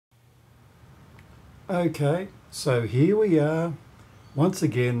Okay, so here we are, once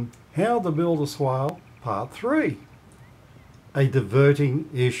again, how to build a swale, part 3, a diverting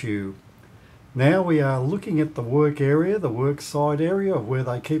issue. Now we are looking at the work area, the work site area of where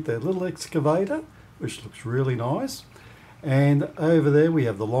they keep their little excavator, which looks really nice. And over there we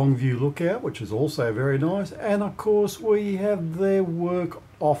have the long view lookout, which is also very nice. And of course we have their work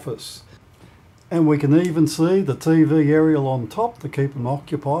office. And we can even see the TV aerial on top to keep them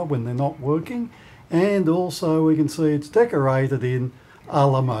occupied when they're not working. And also we can see it's decorated in a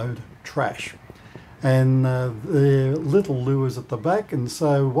la mode trash. And their little lures at the back. And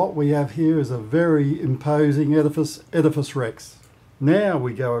so what we have here is a very imposing edifice rex. Now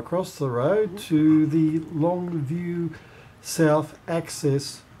we go across the road to the long view south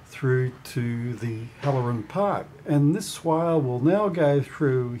access through to the Halloran Park. And this swale will now go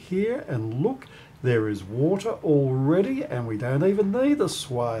through here, and look, there is water already, and we don't even need a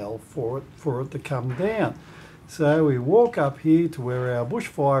swale for it to come down. So we walk up here to where our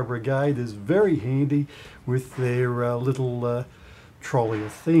bushfire brigade is very handy with their little trolley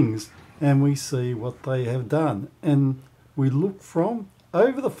of things, and we see what they have done. And we look from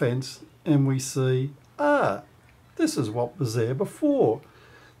over the fence and we see, this is what was there before.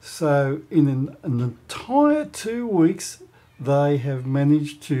 So in an entire 2 weeks, they have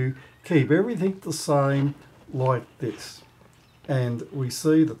managed to keep everything the same like this. And we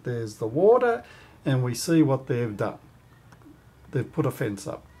see that there's the water, and we see what they've done. They've put a fence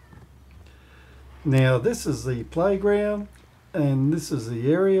up. Now this is the playground, and this is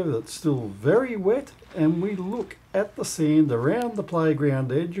the area that's still very wet, and we look at the sand around the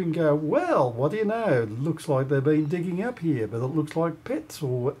playground edge and go, well, what do you know, it looks like they've been digging up here, but it looks like pets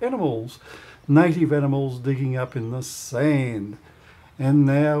or animals, native animals digging up in the sand. And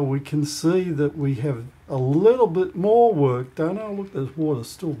now we can see that we have a little bit more work done. Oh look, there's water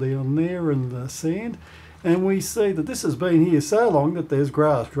still down there in the sand, and we see that this has been here so long that there's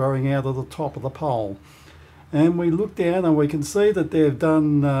grass growing out of the top of the pole. And we look down and we can see that they've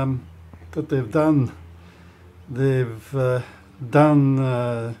done not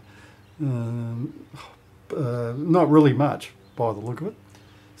really much by the look of it.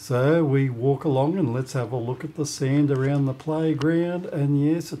 So we walk along and let's have a look at the sand around the playground, and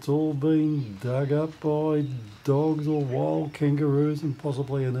yes, it's all been dug up by dogs or wild kangaroos and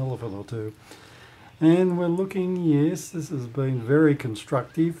possibly an elephant or two. And we're looking, yes, this has been very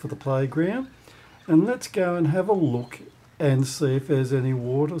constructive for the playground. And let's go and have a look and see if there's any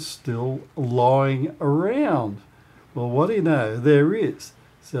water still lying around. Well, what do you know, there is.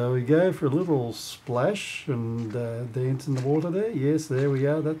 So we go for a little splash and dance in the water there. Yes, there we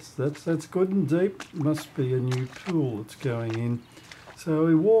are. That's good and deep. Must be a new pool that's going in. So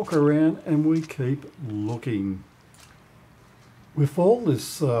we walk around and we keep looking. With all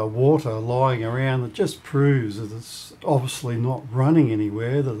this water lying around, it just proves that it's obviously not running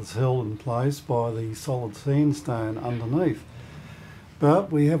anywhere, that it's held in place by the solid sandstone underneath.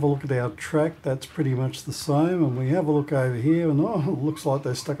 But we have a look at our track, that's pretty much the same, and we have a look over here and it looks like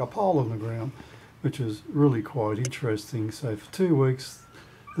they stuck a pole in the ground, which is really quite interesting. So for 2 weeks,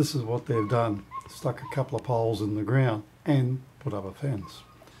 this is what they've done, stuck a couple of poles in the ground and put up a fence.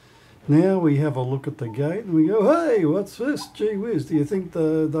 Now we have a look at the gate and we go, hey, what's this? Gee whiz, do you think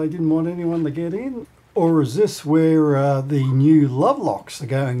they didn't want anyone to get in? Or is this where the new love locks are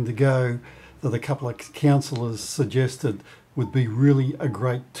going to go that a couple of councillors suggested would be really a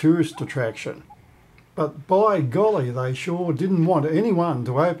great tourist attraction? But by golly, they sure didn't want anyone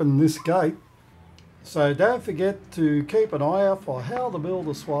to open this gate. So don't forget to keep an eye out for How to Build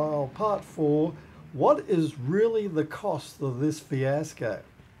a Swale Part 4. What is really the cost of this fiasco?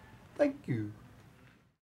 Thank you.